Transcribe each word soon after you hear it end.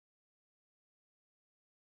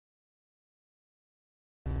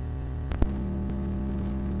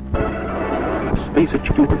space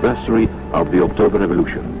anniversary of the October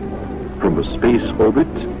Revolution, from the space orbit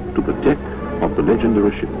to the deck of the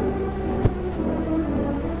legendary ship.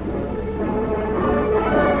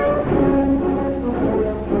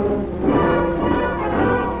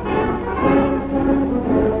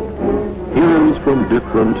 Heroes from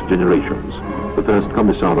different generations. The first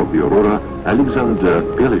commissar of the Aurora, Alexander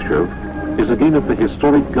Belyayev, is again at the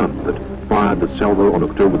historic gun that fired the salvo on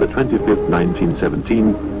October the 25th,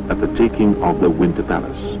 1917, at the taking of the Winter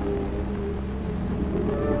Palace.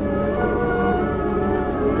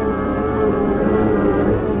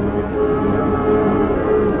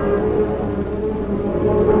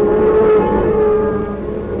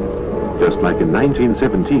 Just like in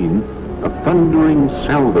 1917, a thundering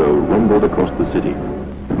salvo rumbled across the city.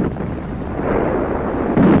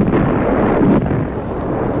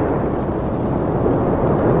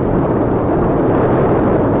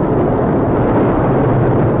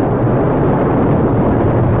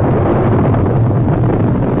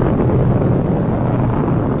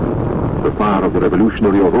 The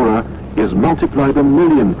revolutionary Aurora is multiplied a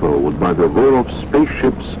millionfold by the roar of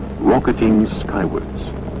spaceships rocketing skywards.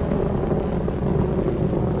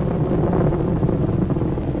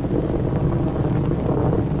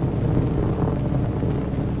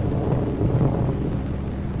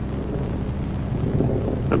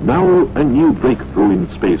 And now a new breakthrough in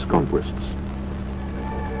space conquests.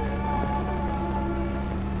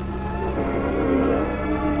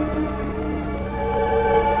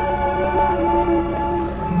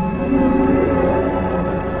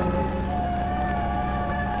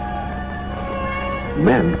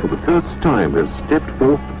 Man, for the first time, has stepped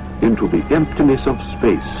forth into the emptiness of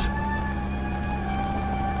space.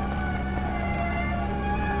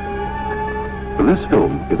 This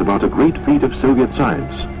film is about a great feat of Soviet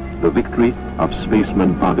science, the victory of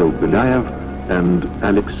spacemen Pavel Belyayev and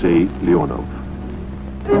Aleksey Leonov.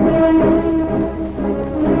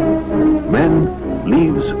 Man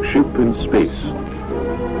leaves ship in space.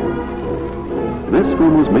 This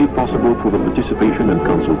film was made possible through the participation and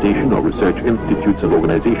consultation of research institutes and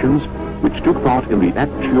organizations which took part in the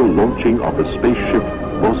actual launching of the spaceship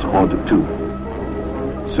Voskhod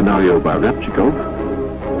 2. Scenario by Ryabchikov,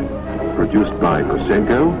 produced by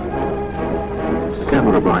Kosenko,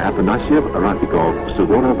 camera by Afanasyev, Rafikov,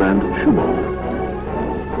 Suvorov and Shumov.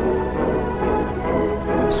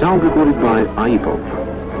 Sound recorded by Aipov.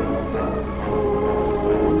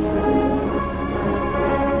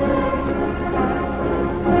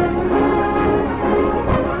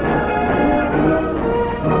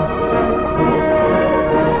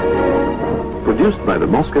 Produced by the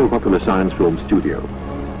Moscow Popular Science Film Studio.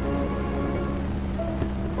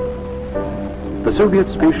 The Soviet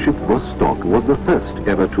spaceship Vostok was the first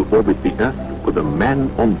ever to orbit the Earth with a man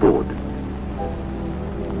on board.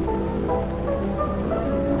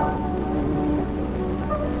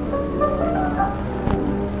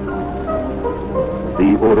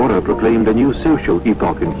 The Aurora proclaimed a new social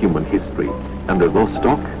epoch in human history, and the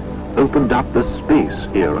Vostok opened up the space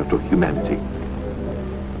era to humanity.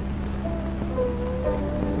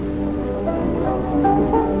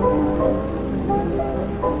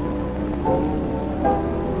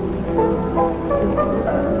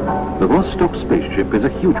 The Vostok spaceship is a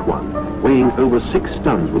huge one, weighing over 6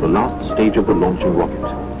 tons with the last stage of the launching rocket.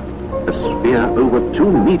 A sphere over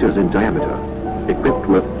 2 meters in diameter, equipped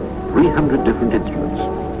with 300 different instruments.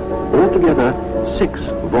 Altogether, 6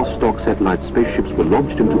 Vostok satellite spaceships were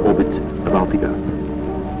launched into orbit about the Earth.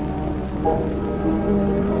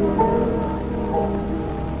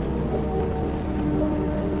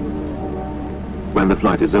 When the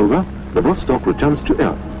flight is over, the Vostok returns to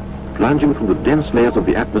Earth, plunging through the dense layers of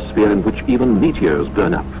the atmosphere in which even meteors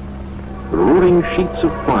burn up. Roaring sheets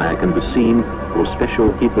of fire can be seen through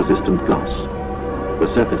special heat-resistant glass. The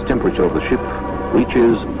surface temperature of the ship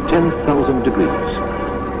reaches 10,000 degrees.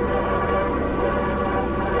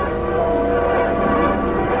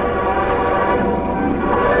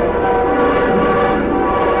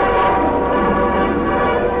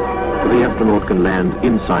 The astronaut can land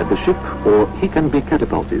inside the ship, or he can be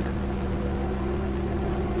catapulted.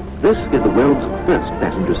 This is the world's first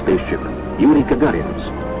passenger spaceship, Yuri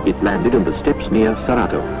Gagarin's. It landed on the steppes near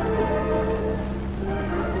Saratov.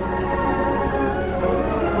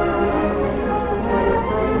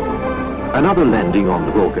 Another landing on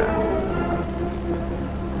the Volga.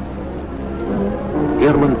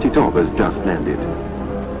 German Titov has just landed.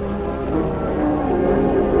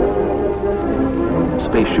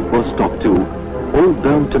 Spaceship Vostok 2, all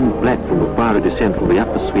burnt and black from the fiery descent from the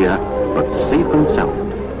atmosphere, but safe and sound.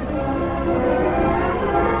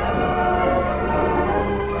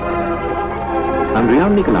 Andriy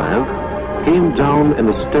Nikolaev came down in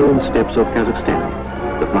the stone steppes of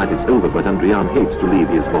Kazakhstan. The flight is over, but Andrian hates to leave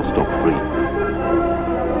his Vostok free.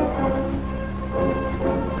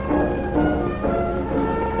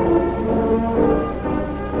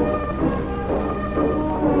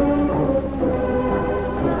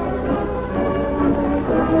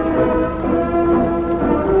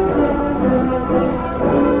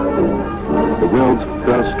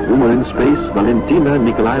 In space, Valentina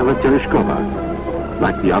Nikolaeva Tereshkova.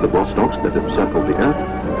 Like the other Vostoks that have circled the Earth,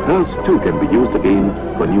 hers too can be used again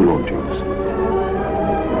for new launchings.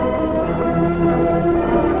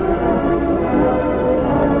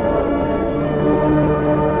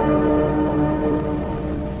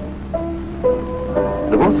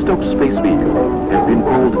 The Vostok space vehicle has been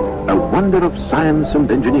called a wonder of science and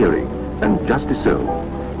engineering, and justly so.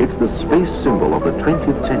 It's the space symbol of the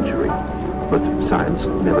 20th century. But science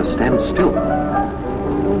never stands still.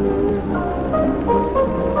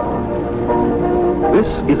 This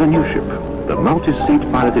is a new ship, the multi-seat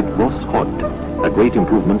piloted Voskhod, a great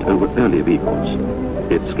improvement over earlier vehicles.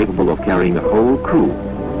 It's capable of carrying a whole crew.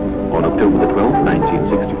 On October the 12th,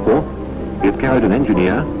 1964, it carried an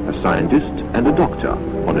engineer, a scientist, and a doctor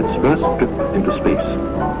on its first trip into space.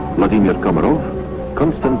 Vladimir Komarov,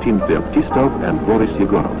 Konstantin Feoktistov, and Boris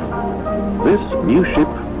Yegorov. This new ship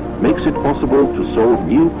makes it possible to solve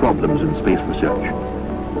new problems in space research.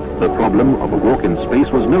 The problem of a walk in space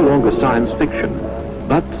was no longer science fiction,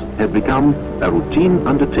 but had become a routine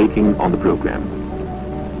undertaking on the program.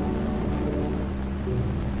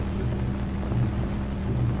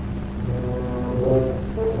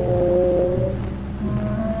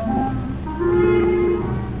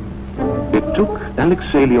 It took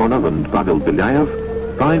Aleksey Leonov and Pavel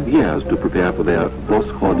Belyayev 5 years to prepare for their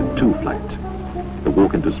Voskhod 2 flight. The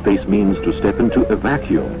walk into space means to step into a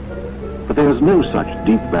vacuum, but there is no such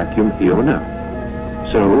deep vacuum here on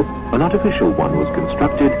Earth. So, an artificial one was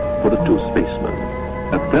constructed for the two spacemen,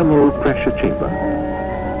 a thermal pressure chamber.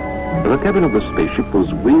 The cabin of the spaceship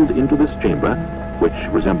was wheeled into this chamber, which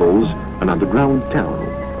resembles an underground town.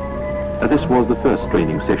 This was the first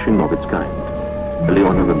training session of its kind.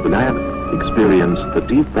 Leonov and Belyayev experienced the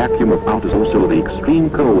deep vacuum of outer space, also the extreme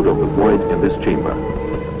cold of the void in this chamber.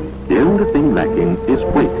 The only thing lacking is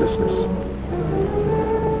weightlessness.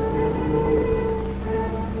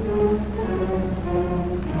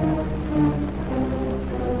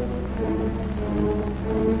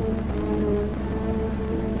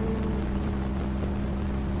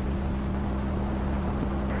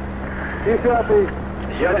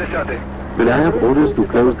 Belyayev orders to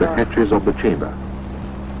close the hatches of the chamber.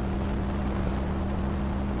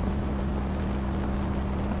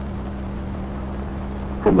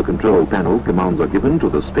 From the control panel, commands are given to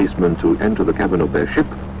the spacemen to enter the cabin of their ship,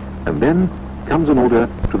 and then comes an order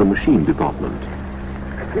to the machine department.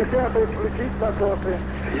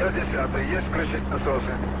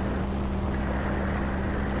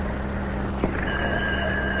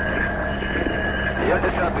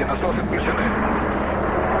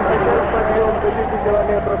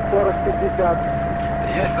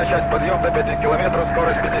 Есть начать подъем до 5 километров,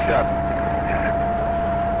 скорость 50.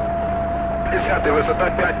 50, высота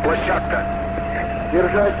 5, площадка.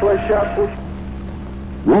 Держать площадку.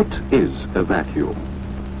 What is a vacuum?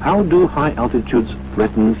 How do high altitudes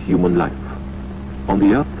threaten human life? On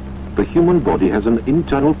the Earth, the human body has an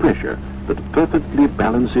internal pressure that perfectly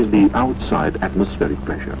balances the outside atmospheric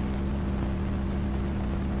pressure.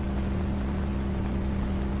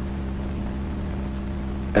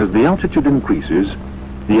 As the altitude increases,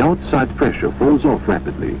 the outside pressure falls off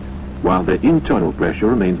rapidly, while the internal pressure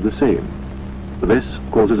remains the same. This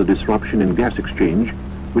causes a disruption in gas exchange,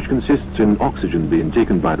 which consists in oxygen being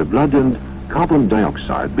taken by the blood and carbon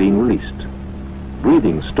dioxide being released.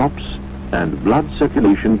 Breathing stops and blood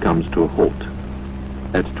circulation comes to a halt.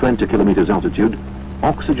 At 20 kilometers altitude,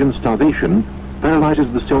 oxygen starvation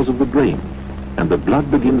paralyzes the cells of the brain, and the blood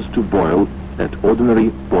begins to boil at ordinary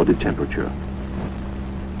body temperature.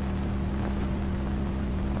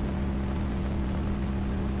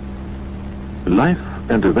 Life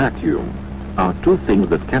and a vacuum are two things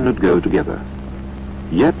that cannot go together.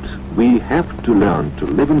 Yet we have to learn to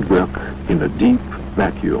live and work in a deep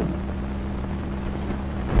vacuum.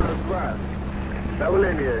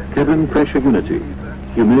 Cabin pressure unity.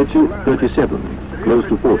 Humidity 37, close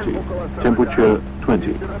to 40. Temperature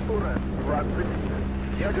 20.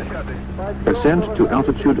 Ascent to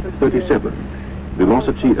altitude 37.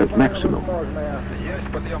 Velocity at maximum.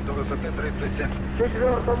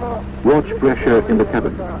 Watch pressure in the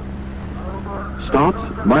cabin. Start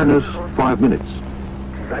 -5 minutes.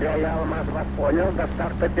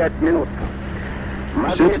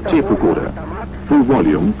 Set tape recorder. Full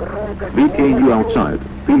volume. BKU outside.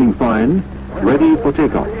 Feeling fine. Ready for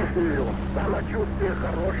takeoff.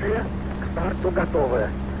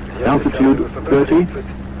 Altitude 30,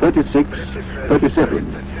 36,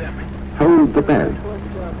 37. Hold the pad.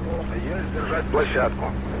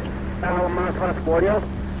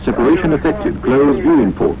 Separation effected. Close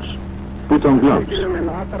viewing ports. Put on gloves.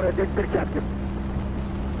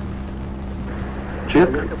 Check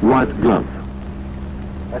white glove.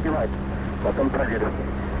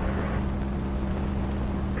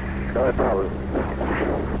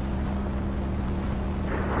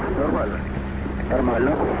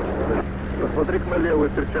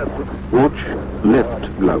 Watch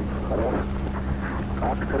left glove.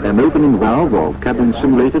 An opening valve of cabin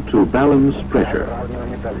simulator to balance pressure.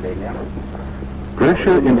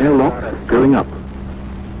 Pressure in airlock going up.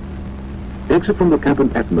 Exit from the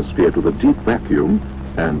cabin atmosphere to the deep vacuum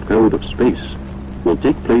and cold of space will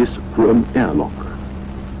take place through an airlock.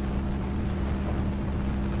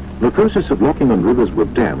 The process of locking on rivers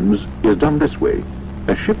with dams is done this way.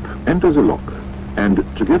 A ship enters a lock and,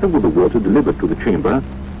 together with the water delivered to the chamber,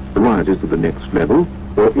 rises to the next level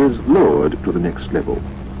or is lowered to the next level.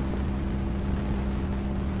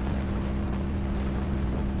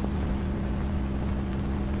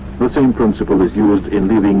 The same principle is used in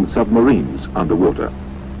leaving submarines underwater.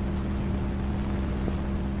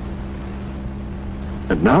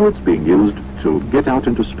 And now it's being used to get out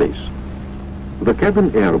into space. The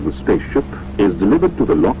cabin air of the spaceship is delivered to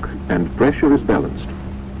the lock and pressure is balanced.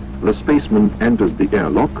 The spaceman enters the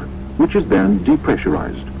airlock, which is then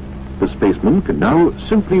depressurized. The spaceman can now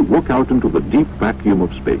simply walk out into the deep vacuum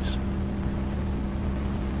of space.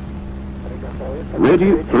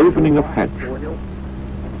 Ready for opening of hatch.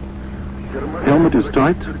 Helmet is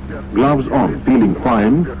tight, gloves on, feeling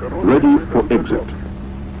fine, ready for exit.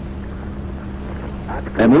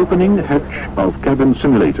 An opening hatch of cabin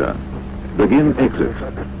simulator. Begin exit.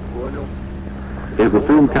 Is the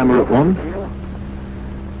film camera on?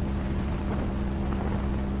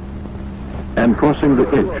 And crossing the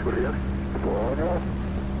edge.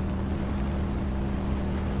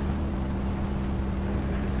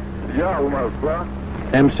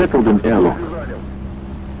 Am settled in airlock.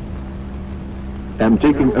 Am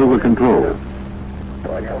taking over control.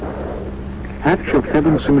 Hatch of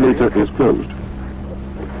cabin simulator is closed.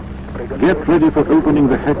 Get ready for opening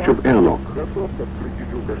the hatch of airlock.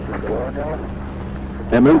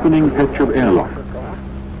 Am opening hatch of airlock.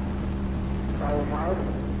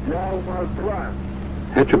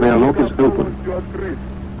 Hatch of airlock is open.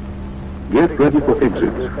 Get ready for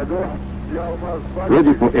exit.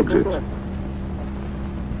 Ready for exit.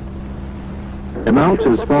 Am out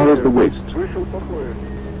as far as the waist.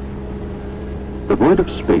 The void of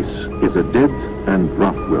space is a dead and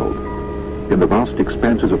rough world. In the vast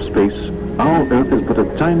expanses of space, our Earth is but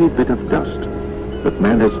a tiny bit of dust. But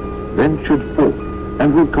man has ventured forth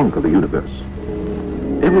and will conquer the universe.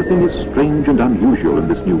 Everything is strange and unusual in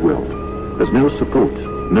this new world. There's no support,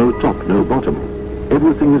 no top, no bottom.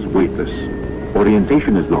 Everything is weightless.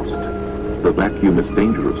 Orientation is lost. The vacuum is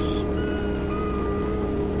dangerous.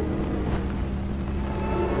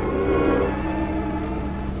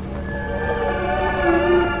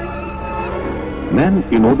 Man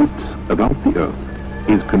in orbit about the Earth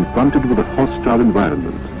is confronted with a hostile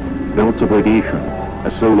environment, belts of radiation,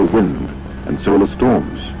 a solar wind, and solar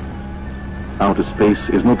storms. Outer space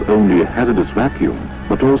is not only a hazardous vacuum,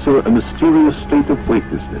 but also a mysterious state of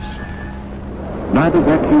weightlessness. Neither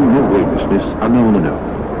vacuum nor weightlessness are known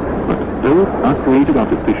enough, but both are created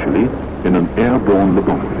artificially in an airborne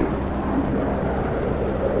laboratory.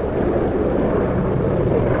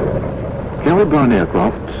 Caliban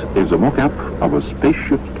aircraft is a mock-up of a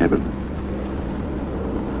spaceship's cabin.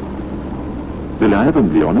 Belyayev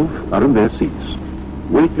and Leonov are in their seats.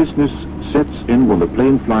 Weightlessness sets in when the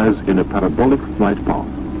plane flies in a parabolic flight path.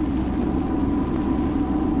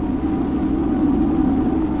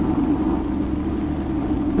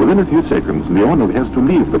 Within a few seconds, Leonov has to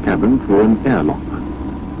leave the cabin through an airlock.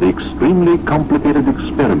 The extremely complicated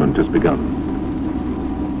experiment has begun.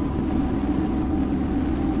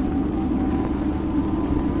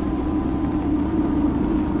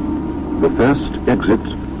 The first exit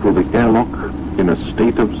through the airlock in a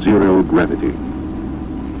state of zero gravity.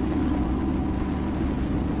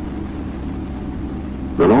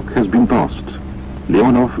 The lock has been passed.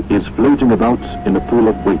 Leonov is floating about in a pool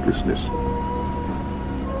of weightlessness.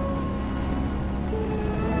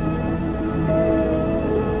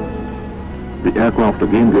 The aircraft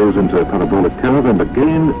again goes into a parabolic curve and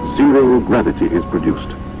again zero gravity is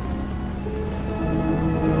produced.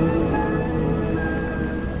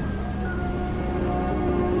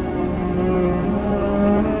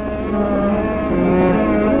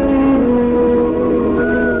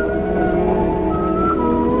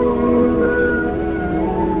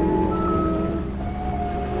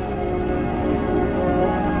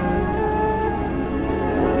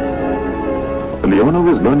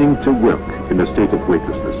 Leonov is learning to work in a state of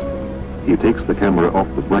weightlessness. He takes the camera off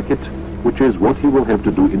the bracket, which is what he will have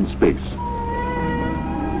to do in space.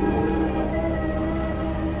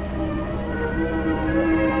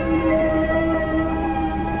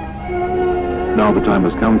 Now the time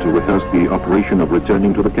has come to rehearse the operation of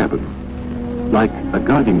returning to the cabin. Like a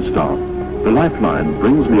guiding star, the lifeline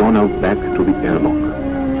brings Leonov back to the airlock.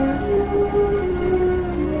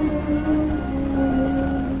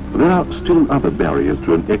 There are still other barriers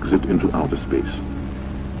to an exit into outer space.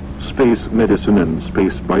 Space medicine and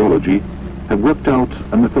space biology have worked out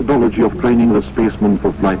a methodology of training the spaceman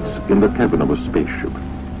for flights in the cabin of a spaceship.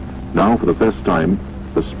 Now, for the first time,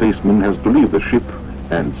 the spaceman has to leave the ship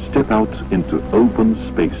and step out into open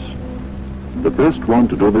space. The first one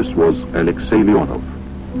to do this was Aleksey Leonov.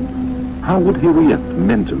 How would he react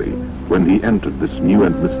mentally when he entered this new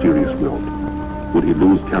and mysterious world? Would he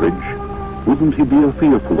lose courage? Wouldn't he be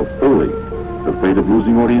fearful of falling, afraid of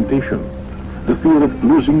losing orientation, the fear of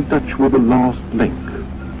losing touch with the last link,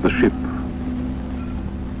 the ship?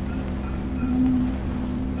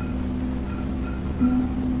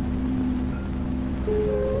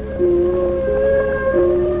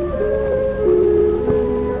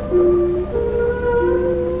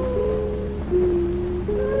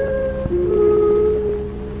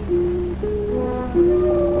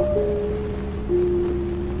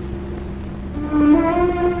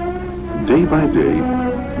 Day by day,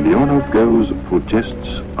 Leonov goes for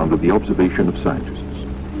tests under the observation of scientists.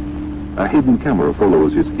 A hidden camera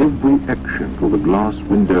follows his every action through the glass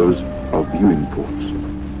windows of viewing ports.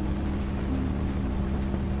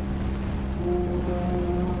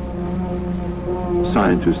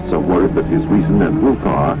 Scientists are worried that his reason and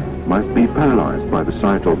willpower might be paralyzed by the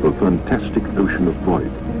sight of the fantastic ocean of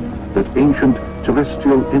void, that ancient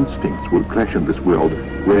terrestrial instincts will clash in this world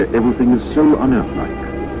where everything is so unearth-like.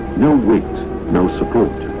 No weight, no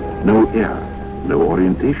support, no air, no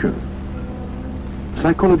orientation.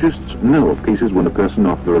 Psychologists know of cases when a person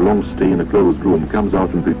after a long stay in a closed room comes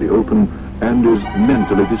out into the open and is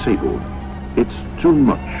mentally disabled. It's too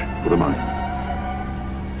much for the mind.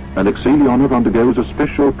 Aleksey Leonov undergoes a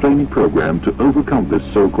special training program to overcome this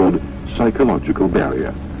so-called psychological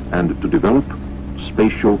barrier and to develop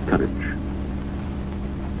spatial courage.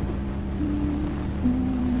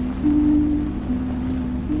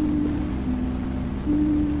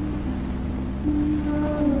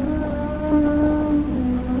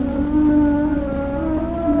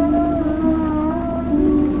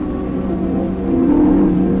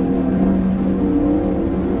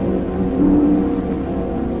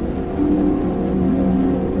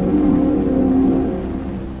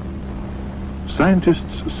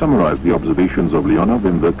 Scientists summarized the observations of Leonov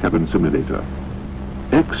in the cabin simulator.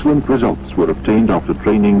 Excellent results were obtained after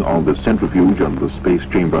training on the centrifuge and the space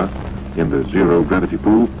chamber, in the zero-gravity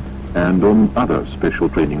pool, and on other special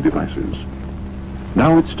training devices.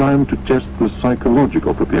 Now it's time to test the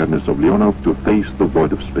psychological preparedness of Leonov to face the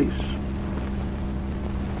void of space.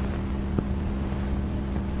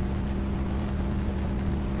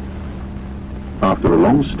 After a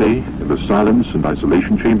long stay in the silence and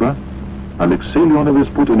isolation chamber, Aleksey Leonov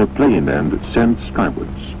is put in a plane and sent skywards.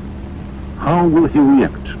 How will he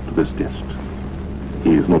react to this test?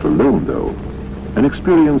 He is not alone, though. An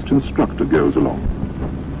experienced instructor goes along.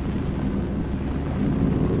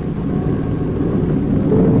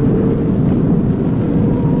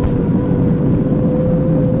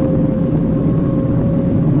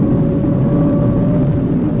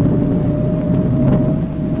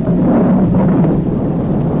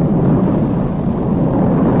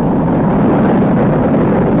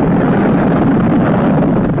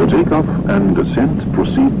 Takeoff and descent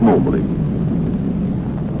proceed normally.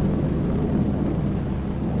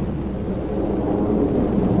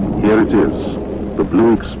 Here it is, the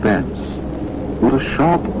blue expanse. What a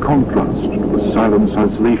sharp contrast to the silence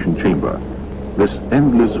isolation chamber, this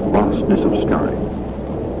endless vastness of sky.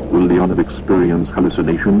 Will Leonov experience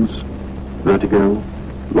hallucinations, vertigo,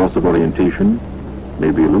 loss of orientation,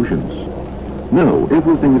 maybe illusions? No,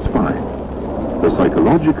 everything is fine. The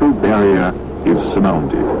psychological barrier is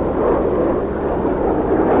surmounted.